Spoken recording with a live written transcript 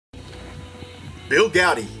Bill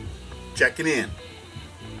Goudy checking in.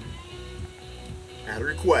 At a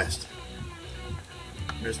request,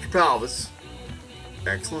 Mr. Plavis,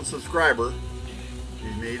 excellent subscriber.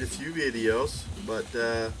 He's made a few videos, but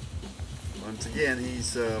once again,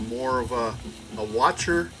 he's more of a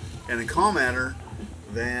watcher and a commenter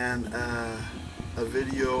than a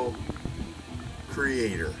video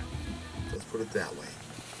creator. Let's put it that way.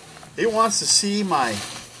 He wants to see my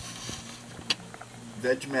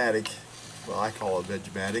Vegematic, well, I call it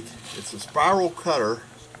Vegematic. It's a spiral cutter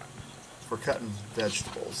for cutting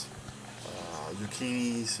vegetables,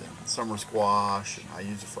 zucchinis and summer squash, and I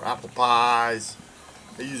use it for apple pies.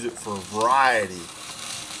 I use it for a variety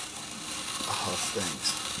of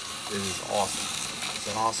things. It is awesome. It's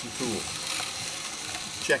an awesome tool.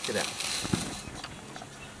 Check it out.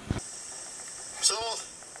 So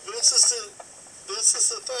this is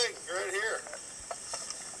the thing right here.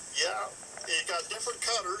 Yeah, you got different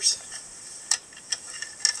cutters.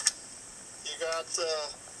 You got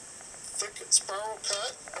thick spiral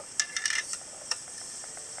cut.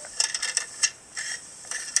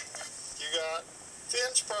 You got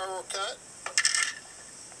thin spiral cut.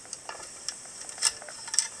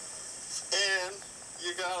 And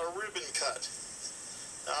you got a ribbon cut.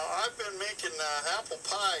 Now I've been making apple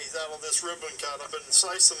pies out of this ribbon cut. I've been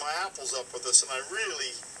slicing my apples up with this, and I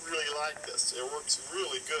really like this. It works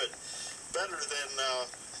really good. Better than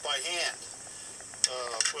by hand.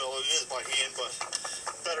 Well, it is by hand, but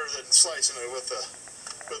better than slicing it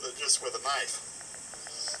just with a knife.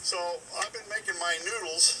 So I've been making my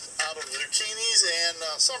noodles out of zucchinis and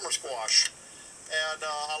summer squash, and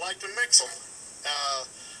I like to mix them.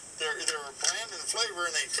 They're bland in flavor,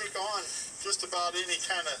 and they take on just about any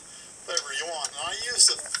kind of flavor you want. And I use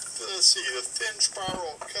the thin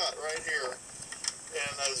spiral cut right here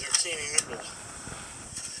and a zucchini noodle.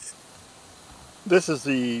 This is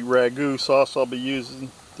the ragu sauce I'll be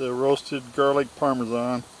using, the roasted garlic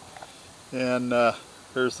parmesan, and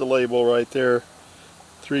there's the label right there.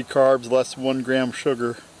 3 carbs, less than 1 gram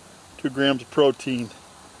sugar, 2 grams of protein.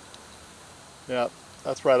 Yeah,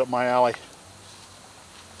 that's right up my alley.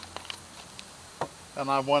 And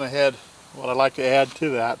I went ahead, what I like to add to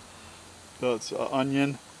that, so it's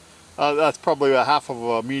onion. That's probably a half of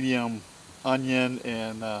a medium onion,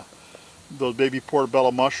 and those baby portobello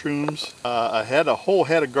mushrooms, a whole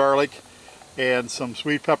head of garlic, and some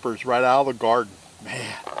sweet peppers right out of the garden.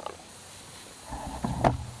 Man.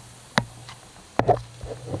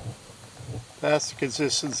 That's the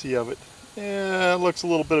consistency of it. Yeah, it looks a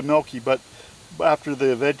little bit milky, but after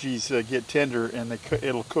the veggies get tender, and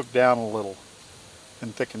it'll cook down a little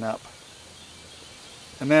and thicken up.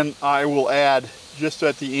 And then I will add, just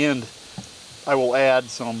at the end, I will add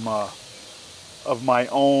some of my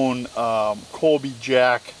own Colby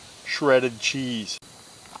Jack shredded cheese.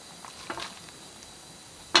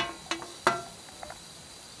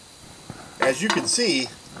 As you can see,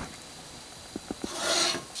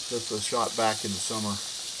 this was shot back in the summer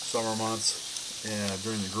months,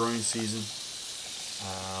 during the growing season,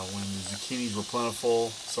 when the zucchinis were plentiful,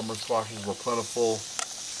 summer squashes were plentiful,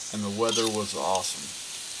 and the weather was awesome.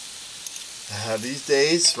 These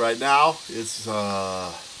days, right now, it's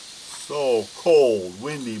so cold,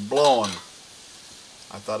 windy, blowing.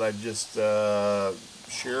 I thought I'd just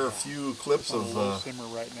share a few clips of simmer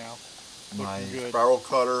right now. my spiral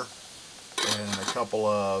cutter and a couple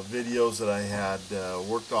of videos that I had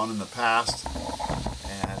worked on in the past,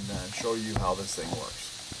 and show you how this thing works.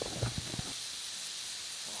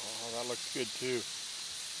 Oh, that looks good too.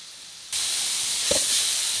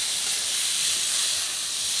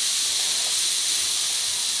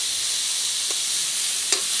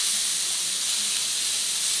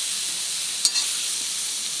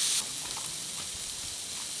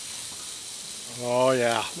 Oh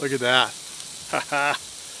yeah, look at that.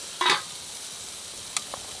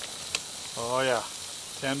 Oh yeah,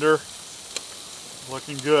 tender,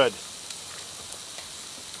 looking good.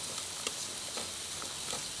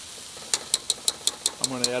 I'm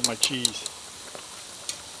going to add my cheese.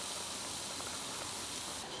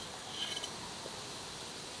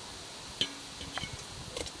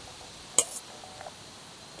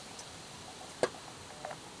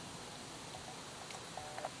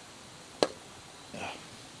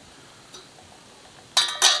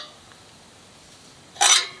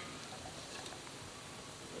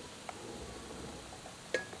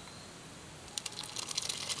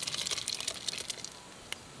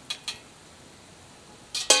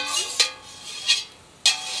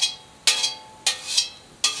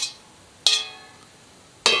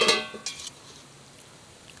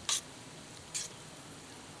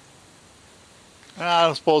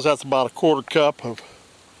 I suppose that's about a 1/4 cup of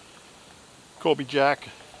Colby Jack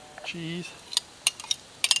cheese.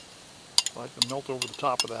 I like to melt over the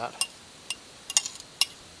top of that.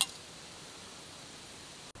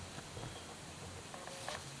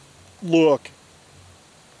 Look.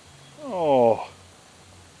 Oh,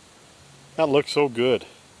 that looks so good.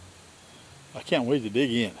 I can't wait to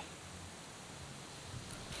dig in.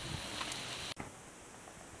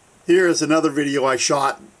 Here is another video I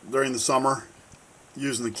shot during the summer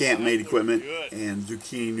using the Camp Made equipment and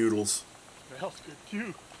zucchini noodles. Smells good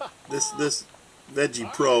too. This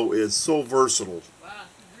Veggie Pro is so versatile.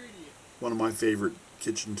 One of my favorite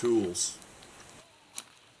kitchen tools.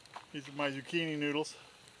 These are my zucchini noodles.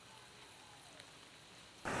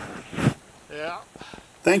 Yeah.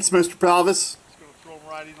 Thanks, Mr. Plavis. Just gonna throw them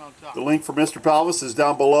right in on top. The link for Mr. Plavis is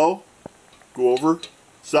down below. Go over,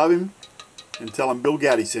 sub him, and tell him Bill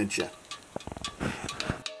Goudy sent you.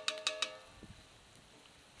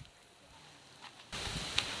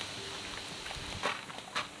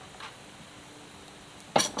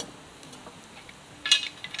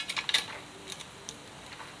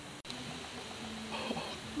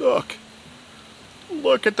 Look.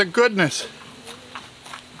 Look at the goodness.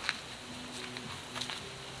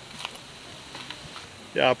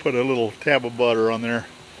 Yeah, I put a little tab of butter on there.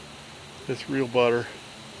 This real butter.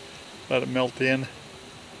 Let it melt in.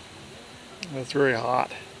 That's very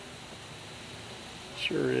hot.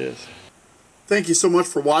 Sure is. Thank you so much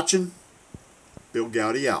for watching. Bill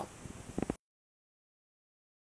Goudy out.